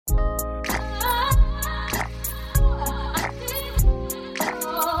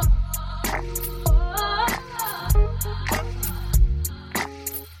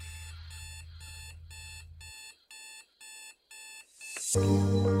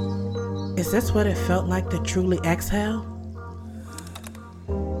Is this what it felt like to truly exhale?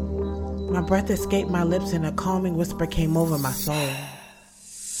 My breath escaped my lips and a calming whisper came over my soul.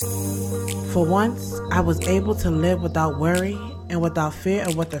 For once, I was able to live without worry and without fear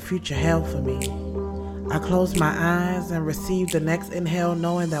of what the future held for me. I closed my eyes and received the next inhale,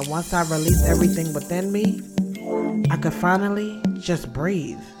 knowing that once I released everything within me, I could finally just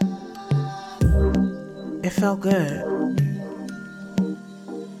breathe. It felt good.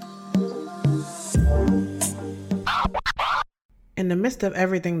 In the midst of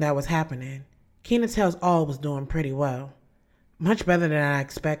everything that was happening, Keena Tells All was doing pretty well. Much better than I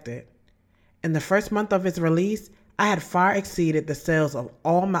expected. In the first month of its release, I had far exceeded the sales of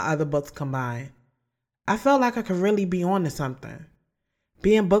all my other books combined. I felt like I could really be on to something.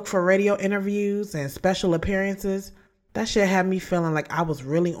 Being booked for radio interviews and special appearances, that shit had me feeling like I was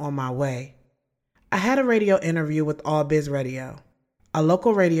really on my way. I had a radio interview with All Biz Radio, a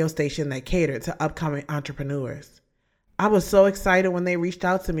local radio station that catered to upcoming entrepreneurs. I was so excited when they reached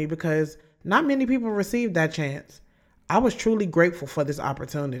out to me because not many people received that chance. I was truly grateful for this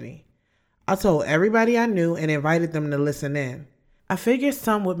opportunity. I told everybody I knew and invited them to listen in. I figured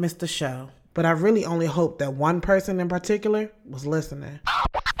some would miss the show, but I really only hoped that one person in particular was listening.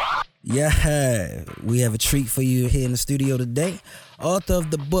 Yeah, we have a treat for you here in the studio today. Author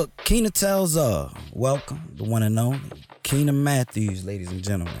of the book, Keena Tells All. Welcome, the one and only, Keena Matthews, ladies and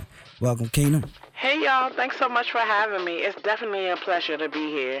gentlemen. Welcome, Keena. Hey, y'all. Thanks so much for having me. It's definitely a pleasure to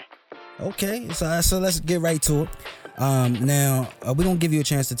be here. Okay, so let's get right to it. Now, we're going to give you a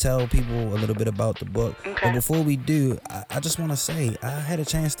chance to tell people a little bit about the book. Okay. But before we do, I just want to say, I had a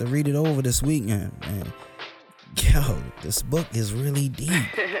chance to read it over this weekend, and yo, this book is really deep.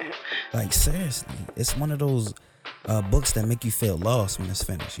 Like, seriously, it's one of those books that make you feel lost when it's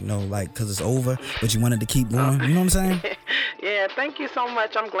finished, you know, like, because it's over, but you wanted to keep going. You know what I'm saying? Yeah, thank you so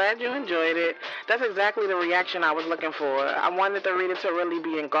much. I'm glad you enjoyed it. That's exactly the reaction I was looking for. I wanted the reader to really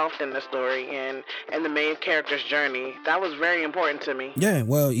be engulfed in the story and the main character's journey. That was very important to me. Yeah,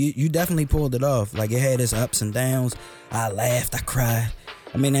 well, you definitely pulled it off. Like, it had its ups and downs. I laughed, I cried.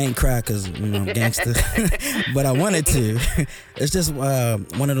 I mean, I ain't cry because, you know, I'm gangster, but I wanted to. It's just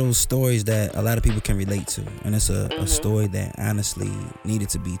one of those stories that a lot of people can relate to, and it's a story that honestly needed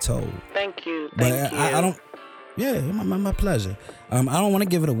to be told. Thank you. But I don't. Yeah, my pleasure. I don't want to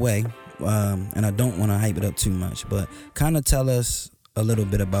give it away, and I don't want to hype it up too much, but kind of tell us a little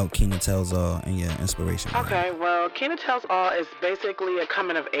bit about Keena Tells All and your inspiration. Okay, well, Keena Tells All is basically a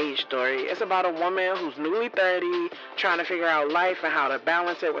coming-of-age story. It's about a woman who's newly 30, trying to figure out life and how to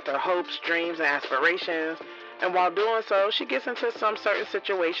balance it with her hopes, dreams, and aspirations. And while doing so, she gets into some certain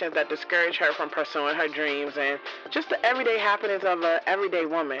situations that discourage her from pursuing her dreams and just the everyday happenings of an everyday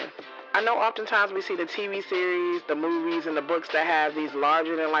woman. I know oftentimes we see the TV series, the movies, and the books that have these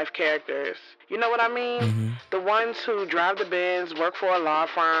larger-than-life characters. You know what I mean? Mm-hmm. The ones who drive the Benz, work for a law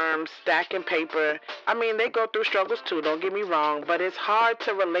firm, stacking paper. I mean, they go through struggles too, don't get me wrong, but it's hard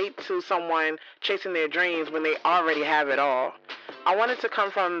to relate to someone chasing their dreams when they already have it all. I wanted to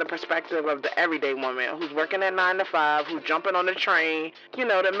come from the perspective of the everyday woman who's working at 9 to 5, who's jumping on the train, you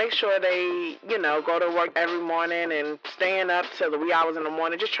know, to make sure they, you know, go to work every morning and staying up till the wee hours in the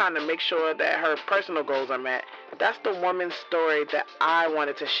morning, just trying to make sure that her personal goals are met. That's the woman's story that I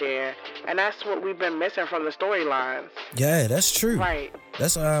wanted to share, and that's what we've been missing from the storylines. Yeah, that's true. Right.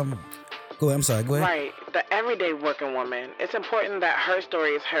 That's Go ahead. I'm sorry. Go ahead. Right. The everyday working woman. It's important that her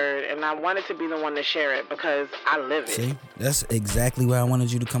story is heard, and I wanted to be the one to share it because I live it. See, that's exactly why I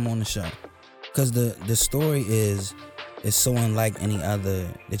wanted you to come on the show, because the story is so unlike any other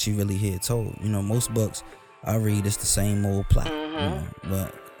that you really hear told. You know, most books I read, it's the same old plot. Mm-hmm. You know?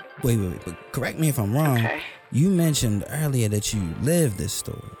 But wait. But correct me if I'm wrong. Okay. You mentioned earlier that you live this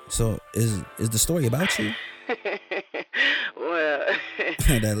story. So is the story about you? Well,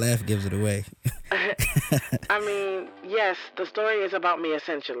 that laugh gives it away. I mean, yes, the story is about me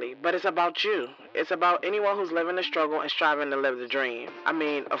essentially, but it's about you. It's about anyone who's living the struggle and striving to live the dream. I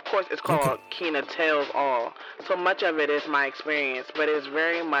mean, of course, it's called Keena Tells All. So much of it is my experience, but it's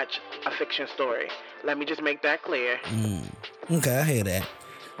very much a fiction story. Let me just make that clear. Okay, I hear that.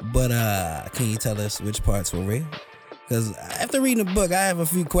 But can you tell us which parts were real? Because after reading the book, I have a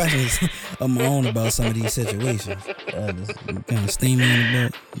few questions of my own about some of these situations. Just kind of steamy in the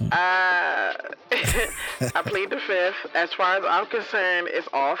book. I plead the fifth. As far as I'm concerned, it's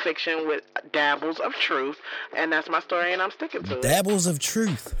all fiction with dabbles of truth, and that's my story, and I'm sticking to it. Dabbles of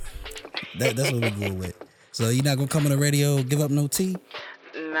truth. That's what we go with. So you're not gonna come on the radio, give up no tea?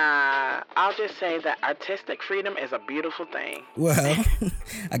 Nah, I'll just say that artistic freedom is a beautiful thing. Well,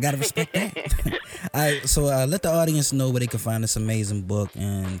 I gotta respect that. All right, so let the audience know where they can find this amazing book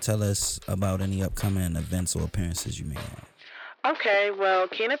and tell us about any upcoming events or appearances you may have. Okay, well,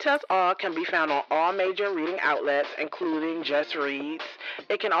 Keena Tells All can be found on all major reading outlets, including Just Reads.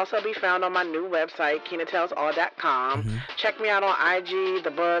 It can also be found on my new website, KeenaTellsAll.com. Mm-hmm. Check me out on IG, the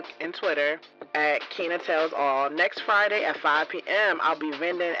book, and Twitter at Keena Tells All. Next Friday at 5 p.m., I'll be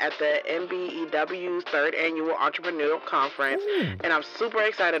vending at the MBEW's 3rd Annual Entrepreneurial Conference, and I'm super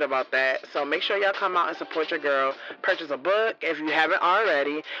excited about that. So make sure y'all come out and support your girl. Purchase a book if you haven't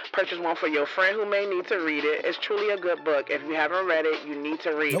already. Purchase one for your friend who may need to read it. It's truly a good book. If you haven't read it, you need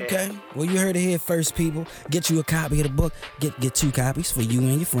to read it. Okay, well, you heard it here first, people. Get you a copy of the book. Get 2 copies for you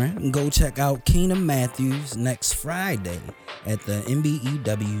and your friend. And go check out Keena Matthews next Friday at the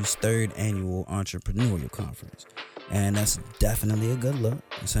MBEW's 3rd Annual Entrepreneurial Conference. And that's definitely a good look.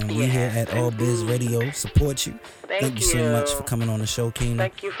 So we here at All Biz Radio support you. Thank you so much for coming on the show, Keena.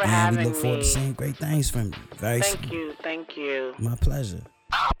 Thank you for having me. And we look forward to seeing great things from you very soon. Thank you. My pleasure.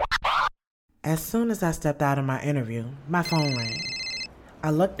 As soon as I stepped out of my interview, my phone rang. I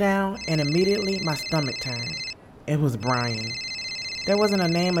looked down and immediately my stomach turned. It was Brian. There wasn't a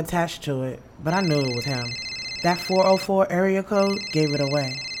name attached to it, but I knew it was him. That 404 area code gave it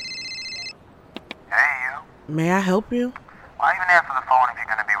away. Hey, you. May I help you? Why even answer the phone if you're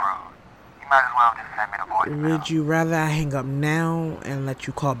gonna be rude? You might as well just send me the voicemail. Would you rather I hang up now and let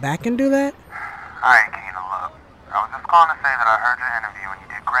you call back and do that? Alright, Keena, look. I was just calling to say that I heard your interview and you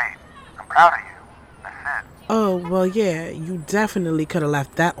did great. I'm proud of you. That's it. Oh, well, yeah, you definitely could have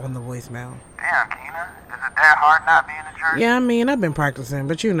left that on the voicemail. Damn, Keena. Is it that hard not being a jerk? Yeah, I mean, I've been practicing,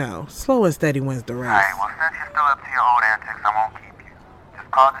 but you know, slow and steady wins the race. Alright, well, since you're still up to your old antics, I won't keep you.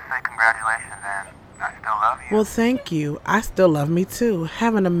 Just called to say congratulations and I still love you. Well, thank you. I still love me too.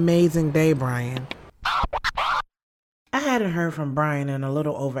 Have an amazing day, Brian. I hadn't heard from Brian in a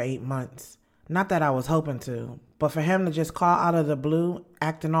little over 8 months. Not that I was hoping to, but for him to just call out of the blue,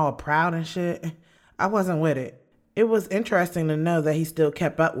 acting all proud and shit, I wasn't with it. It was interesting to know that he still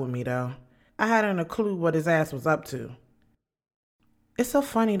kept up with me, though. I hadn't a clue what his ass was up to. It's so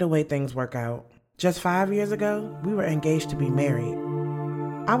funny the way things work out. Just 5 years ago, we were engaged to be married.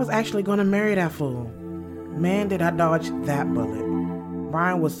 I was actually going to marry that fool. Man, did I dodge that bullet.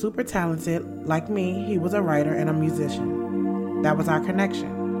 Brian was super talented. Like me, he was a writer and a musician. That was our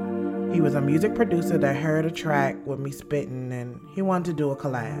connection. He was a music producer that heard a track with me spitting and he wanted to do a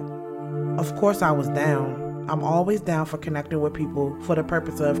collab. Of course I was down. I'm always down for connecting with people for the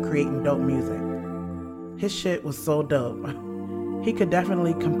purpose of creating dope music. His shit was so dope. He could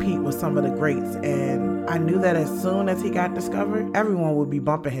definitely compete with some of the greats, and I knew that as soon as he got discovered, everyone would be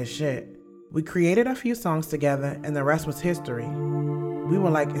bumping his shit. We created a few songs together, and the rest was history. We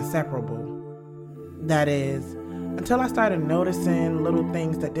were like inseparable. That is, until I started noticing little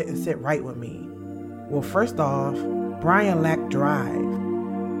things that didn't sit right with me. Well, first off, Brian lacked drive.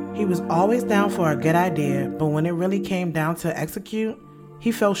 He was always down for a good idea, but when it really came down to execute,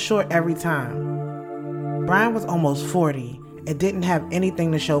 he fell short every time. Brian was almost 40 and didn't have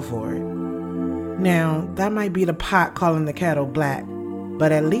anything to show for it. Now, that might be the pot calling the kettle black,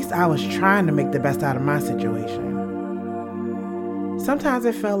 but at least I was trying to make the best out of my situation. Sometimes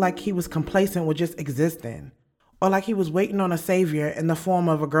it felt like he was complacent with just existing, or like he was waiting on a savior in the form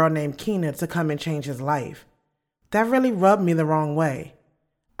of a girl named Keena to come and change his life. That really rubbed me the wrong way.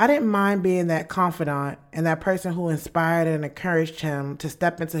 I didn't mind being that confidant and that person who inspired and encouraged him to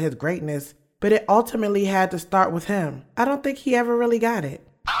step into his greatness, but it ultimately had to start with him. I don't think he ever really got it.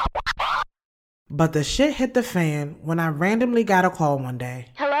 But the shit hit the fan when I randomly got a call one day.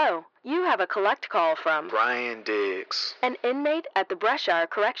 Hello, you have a collect call from Brian Diggs. an inmate at the Breshire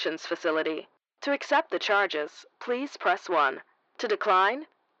Corrections Facility. To accept the charges, please press 1. To decline,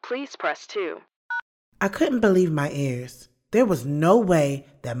 please press 2. I couldn't believe my ears. There was no way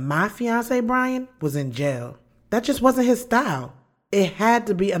that my fiancé Brian was in jail. That just wasn't his style. It had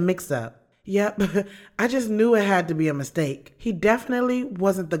to be a mix-up. Yep, I just knew it had to be a mistake. He definitely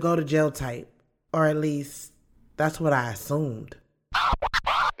wasn't the go-to-jail type. Or at least, that's what I assumed.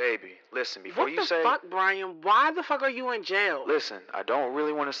 Baby, listen, before What the fuck, Brian? Why the fuck are you in jail? Listen, I don't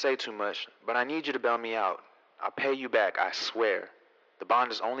really want to say too much, but I need you to bail me out. I'll pay you back, I swear. The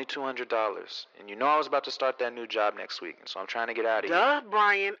bond is only $200, and you know I was about to start that new job next week, and so I'm trying to get out of here. Duh,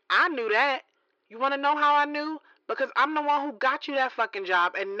 Brian. I knew that. You want to know how I knew? Because I'm the one who got you that fucking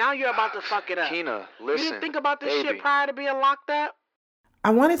job, and now you're about to fuck it up. Keena, listen. You didn't think about this baby. shit prior to being locked up? I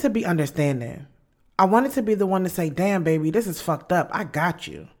wanted to be understanding. I wanted to be the one to say, damn, baby, this is fucked up. I got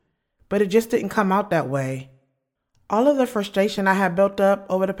you. But it just didn't come out that way. All of the frustration I had built up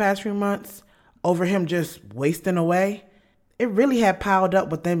over the past few months, over him just wasting away, it really had piled up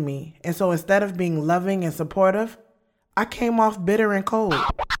within me. And so instead of being loving and supportive, I came off bitter and cold.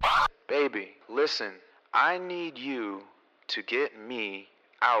 Baby, listen, I need you to get me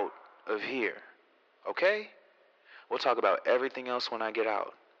out of here, okay? We'll talk about everything else when I get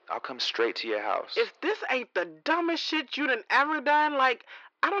out. I'll come straight to your house. If this ain't the dumbest shit you done ever done, like,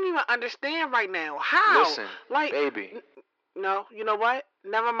 I don't even understand right now. How? Listen, like, baby. No, you know what?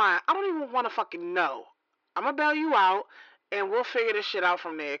 Never mind. I don't even want to fucking know. I'm gonna bail you out, and we'll figure this shit out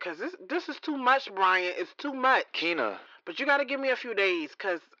from there. Because this is too much, Brian. It's too much. Keena. But you gotta give me a few days,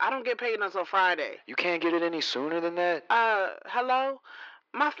 because I don't get paid until Friday. You can't get it any sooner than that? Hello?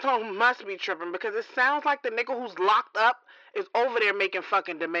 My phone must be tripping, because it sounds like the nigga who's locked up is over there making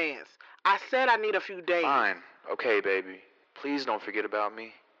fucking demands. I said I need a few days. Fine. Okay, baby. Please don't forget about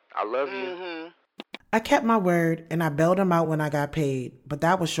me. I love you. Mm-hmm. I kept my word, and I bailed him out when I got paid, but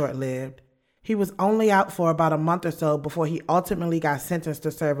that was short-lived. He was only out for about a month or so before he ultimately got sentenced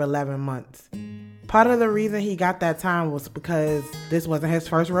to serve 11 months. Part of the reason he got that time was because this wasn't his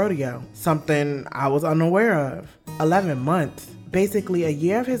first rodeo, something I was unaware of. 11 months. Basically, a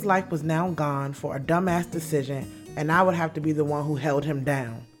year of his life was now gone for a dumbass decision, and I would have to be the one who held him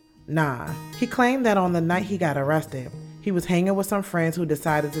down. Nah, he claimed that on the night he got arrested, he was hanging with some friends who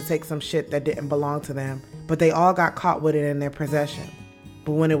decided to take some shit that didn't belong to them, but they all got caught with it in their possession.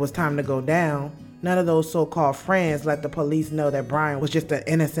 But when it was time to go down, none of those so-called friends let the police know that Brian was just an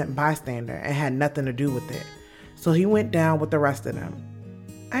innocent bystander and had nothing to do with it. So he went down with the rest of them.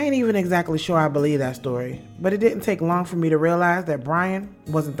 I ain't even exactly sure I believe that story, but it didn't take long for me to realize that Brian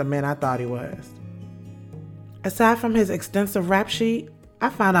wasn't the man I thought he was. Aside from his extensive rap sheet, I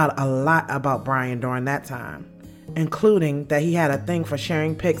found out a lot about Brian during that time, including that he had a thing for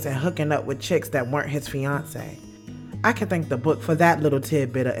sharing pics and hooking up with chicks that weren't his fiance. I can thank the book for that little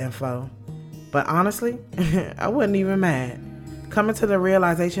tidbit of info. But honestly, I wasn't even mad. Coming to the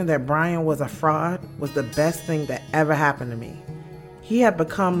realization that Brian was a fraud was the best thing that ever happened to me. He had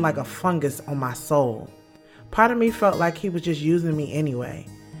become like a fungus on my soul. Part of me felt like he was just using me anyway.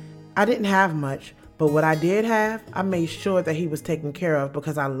 I didn't have much, but what I did have, I made sure that he was taken care of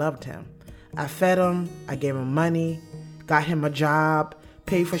because I loved him. I fed him, I gave him money, got him a job,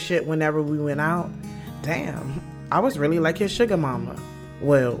 paid for shit whenever we went out. Damn, I was really like his sugar mama.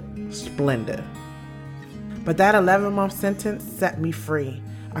 Well, splendid. But that 11-month sentence set me free.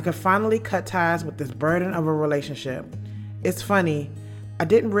 I could finally cut ties with this burden of a relationship. It's funny, I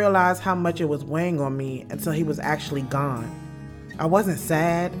didn't realize how much it was weighing on me until he was actually gone. I wasn't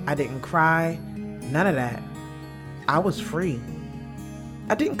sad, I didn't cry, none of that. I was free.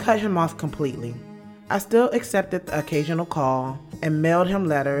 I didn't cut him off completely. I still accepted the occasional call and mailed him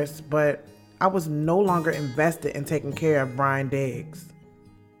letters, but I was no longer invested in taking care of Brian Diggs.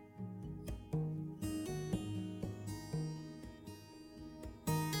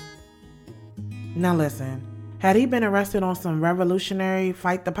 Now listen, had he been arrested on some revolutionary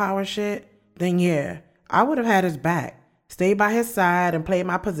fight the power shit, then yeah, I would have had his back, stayed by his side and played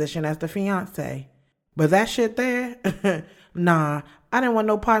my position as the fiance. But that shit there, nah, I didn't want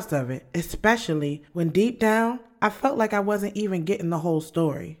no parts of it, especially when deep down, I felt like I wasn't even getting the whole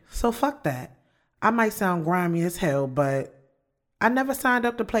story. So fuck that. I might sound grimy as hell, but I never signed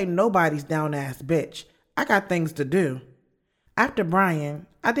up to play nobody's down ass bitch. I got things to do. After Brian,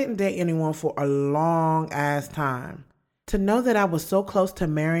 I didn't date anyone for a long ass time. To know that I was so close to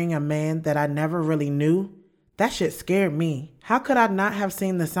marrying a man that I never really knew, that shit scared me. How could I not have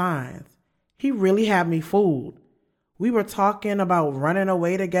seen the signs? He really had me fooled. We were talking about running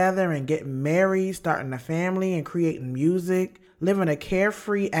away together and getting married, starting a family and creating music, living a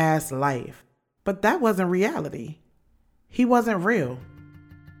carefree ass life. But that wasn't reality. He wasn't real.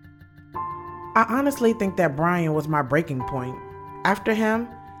 I honestly think that Brian was my breaking point. After him,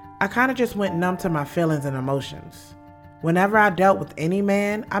 I kind of just went numb to my feelings and emotions. Whenever I dealt with any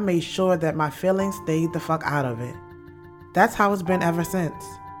man, I made sure that my feelings stayed the fuck out of it. That's how it's been ever since.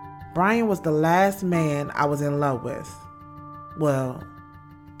 Brian was the last man I was in love with. Well,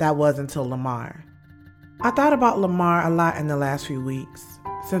 that was until Lamar. I thought about Lamar a lot in the last few weeks.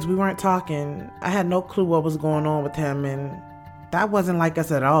 Since we weren't talking, I had no clue what was going on with him, and that wasn't like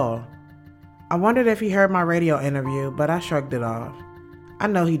us at all. I wondered if he heard my radio interview, but I shrugged it off. I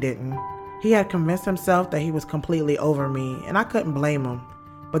know he didn't. He had convinced himself that he was completely over me, and I couldn't blame him,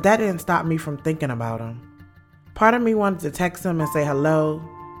 but that didn't stop me from thinking about him. Part of me wanted to text him and say hello,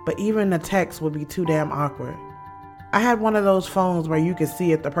 but even the text would be too damn awkward. I had one of those phones where you could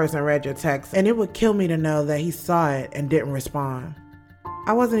see if the person read your text, and it would kill me to know that he saw it and didn't respond.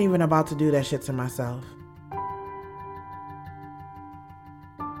 I wasn't even about to do that shit to myself.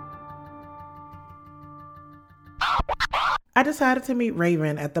 decided to meet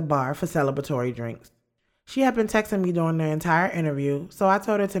Raven at the bar for celebratory drinks. She had been texting me during the entire interview, so I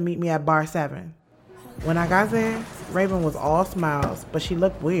told her to meet me at bar 7. When I got there, Raven was all smiles, but she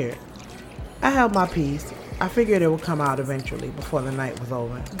looked weird. I held my peace. I figured it would come out eventually before the night was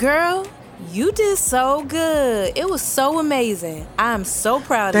over. Girl, you did so good. It was so amazing. I am so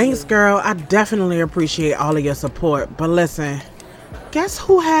proud of you. Thanks, girl. I definitely appreciate all of your support. But listen, guess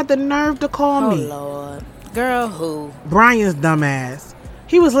who had the nerve to call me? Oh, Lord. Girl, who? Brian's dumbass.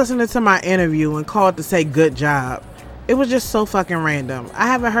 He was listening to my interview and called to say good job. It was just so fucking random. I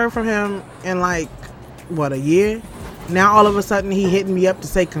haven't heard from him in a year? Now all of a sudden he hitting me up to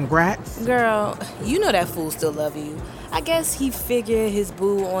say congrats? Girl, you know that fool still love you. I guess he figured his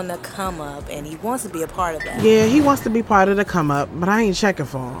boo on the come up and he wants to be a part of that. Yeah, he wants to be part of the come up, but I ain't checking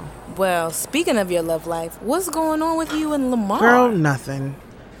for him. Well, speaking of your love life, what's going on with you and Lamar? Girl, nothing.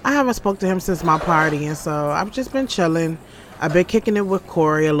 I haven't spoke to him since my party, and so I've just been chilling. I've been kicking it with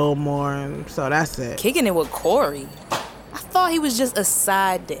Corey a little more, and so that's it. Kicking it with Corey? I thought he was just a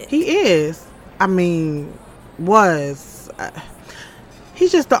side dick. He is. I mean, was.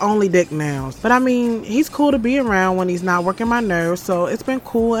 He's just the only dick now. But I mean, he's cool to be around when he's not working my nerves, so it's been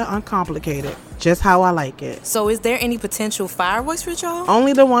cool and uncomplicated. Just how I like it. So is there any potential fireworks for y'all?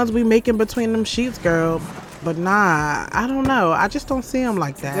 Only the ones we making between them sheets, girl. But nah, I don't know. I just don't see him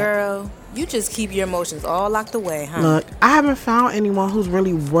like that. Girl, you just keep your emotions all locked away, huh? Look, I haven't found anyone who's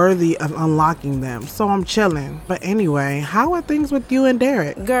really worthy of unlocking them, so I'm chilling. But anyway, how are things with you and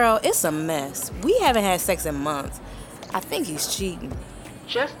Derek? Girl, it's a mess. We haven't had sex in months. I think he's cheating.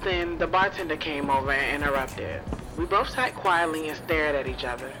 Just then, the bartender came over and interrupted. We both sat quietly and stared at each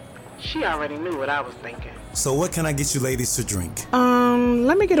other. She already knew what I was thinking. So what can I get you ladies to drink?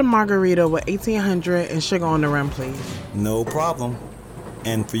 Let me get a margarita with 1800 and sugar on the rim, please. No problem.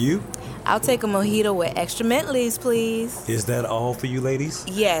 And for you? I'll take a mojito with extra mint leaves, please. Is that all for you ladies?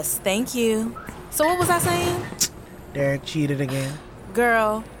 Yes, thank you. So what was I saying? Derek cheated again.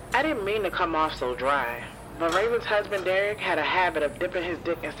 Girl. I didn't mean to come off so dry, but Raven's husband Derek had a habit of dipping his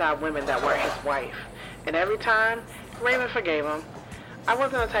dick inside women that weren't his wife. And every time, Raven forgave him. I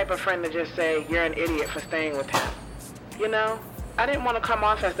wasn't the type of friend to just say, you're an idiot for staying with him. You know, I didn't want to come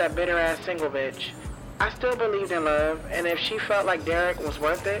off as that bitter-ass single bitch. I still believed in love, and if she felt like Derek was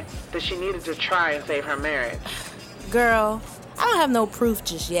worth it, then she needed to try and save her marriage. Girl, I don't have no proof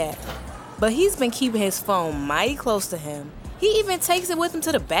just yet, but he's been keeping his phone mighty close to him. He even takes it with him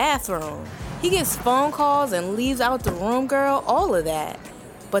to the bathroom. He gets phone calls and leaves out the room, girl, all of that.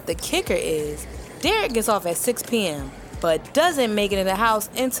 But the kicker is, Derek gets off at 6 p.m., but doesn't make it in the house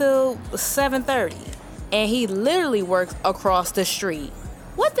until 7:30. And he literally works across the street.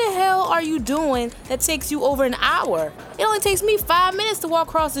 What the hell are you doing that takes you over an hour? It only takes me 5 minutes to walk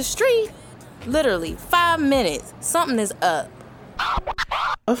across the street. Literally, 5 minutes. Something is up.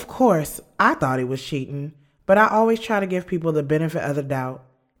 Of course, I thought he was cheating, but I always try to give people the benefit of the doubt.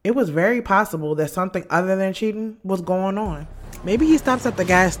 It was very possible that something other than cheating was going on. Maybe he stops at the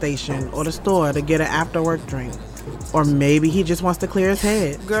gas station or the store to get an after-work drink. Or maybe he just wants to clear his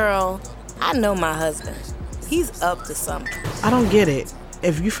head. Girl, I know my husband. He's up to something. I don't get it.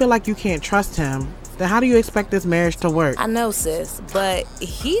 If you feel like you can't trust him, then how do you expect this marriage to work? I know, sis, but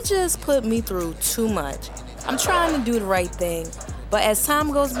he just put me through too much. I'm trying to do the right thing, but as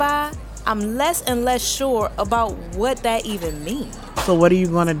time goes by, I'm less and less sure about what that even means. So what are you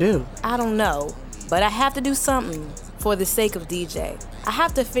gonna do? I don't know, but I have to do something for the sake of DJ. I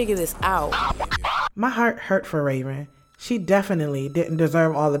have to figure this out. My heart hurt for Raven. She definitely didn't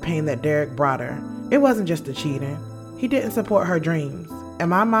deserve all the pain that Derek brought her. It wasn't just the cheating. He didn't support her dreams. In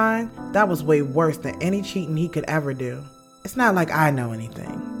my mind, that was way worse than any cheating he could ever do. It's not like I know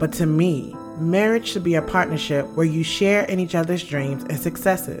anything, but to me, marriage should be a partnership where you share in each other's dreams and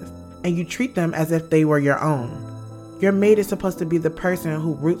successes, and you treat them as if they were your own. Your mate is supposed to be the person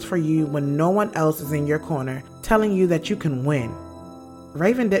who roots for you when no one else is in your corner, telling you that you can win.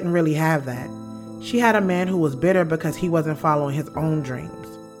 Raven didn't really have that. She had a man who was bitter because he wasn't following his own dreams.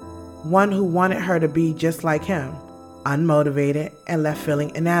 One who wanted her to be just like him, unmotivated and left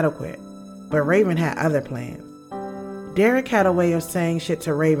feeling inadequate. But Raven had other plans. Derek had a way of saying shit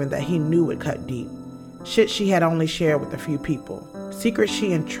to Raven that he knew would cut deep. Shit she had only shared with a few people. Secrets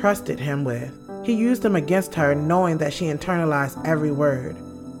she entrusted him with. He used them against her, knowing that she internalized every word.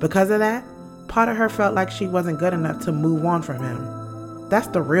 Because of that, part of her felt like she wasn't good enough to move on from him. That's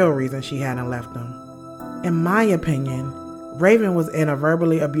the real reason she hadn't left him. In my opinion, Raven was in a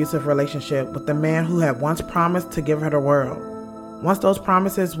verbally abusive relationship with the man who had once promised to give her the world. Once those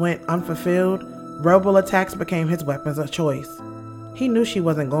promises went unfulfilled, verbal attacks became his weapons of choice. He knew she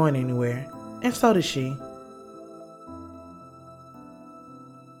wasn't going anywhere, and so did she.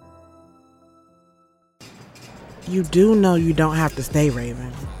 You do know you don't have to stay,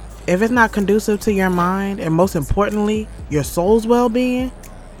 Raven. If it's not conducive to your mind, and most importantly, your soul's well-being,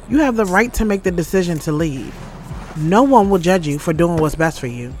 you have the right to make the decision to leave. No one will judge you for doing what's best for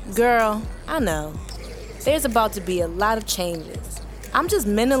you. Girl, I know. There's about to be a lot of changes. I'm just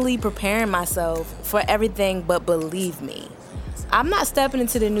mentally preparing myself for everything, but believe me, I'm not stepping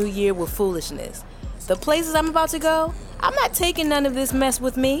into the new year with foolishness. The places I'm about to go, I'm not taking none of this mess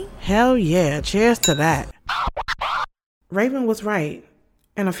with me. Hell yeah, cheers to that. Raven was right.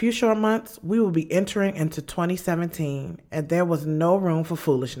 In a few short months, we will be entering into 2017, and there was no room for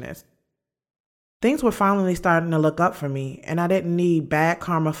foolishness. Things were finally starting to look up for me, and I didn't need bad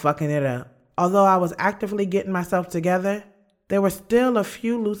karma fucking it up. Although I was actively getting myself together, there were still a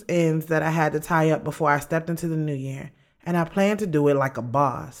few loose ends that I had to tie up before I stepped into the new year, and I planned to do it like a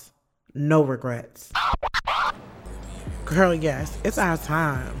boss. No regrets. Girl, yes, it's our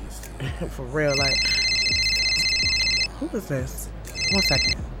time. For real, like... Who is this? 1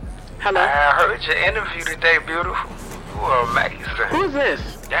 second. Hello? I heard your interview today, beautiful. You were amazing. Who's this?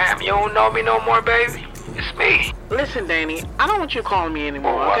 Damn, you don't know me no more, baby? It's me. Listen, Danny, I don't want you calling me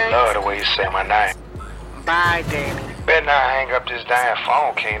anymore, okay? I love the way you say my name. Bye, Danny. Better not hang up this damn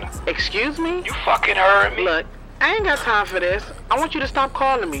phone, Keena. Excuse me? You fucking heard me. Look, I ain't got time for this. I want you to stop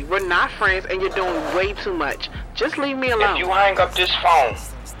calling me. We're not friends and you're doing way too much. Just leave me alone. If you hang up this phone,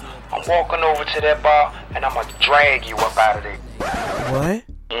 I'm walking over to that bar and I'm gonna drag you up out of there. What?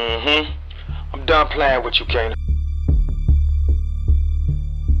 Mm-hmm. I'm done playing with you, Keena.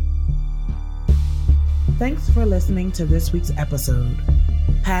 Thanks for listening to this week's episode.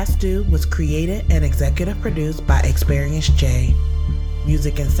 Past Due was created and executive produced by Experience J.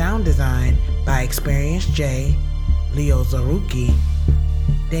 Music and sound design by Experience J, Leo Zaruki,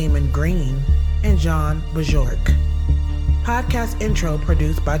 Damon Green, and John Bajork. Podcast intro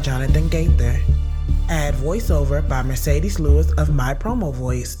produced by Jonathan Gaither. Ad voiceover by Mercedes Lewis of My Promo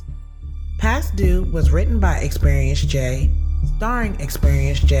Voice. Past Due was written by Experience J, starring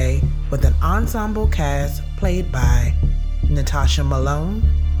Experience J, with an ensemble cast played by Natasha Malone,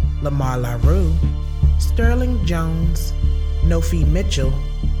 Lamar LaRue, Sterling Jones, Nofi Mitchell,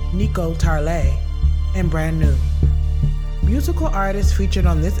 Nico Tarley, and Brand New. Musical artists featured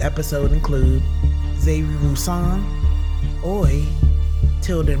on this episode include Xavier Roussan, Oi,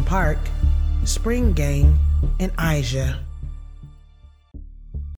 Tilden Park, Spring Gang, and Aja.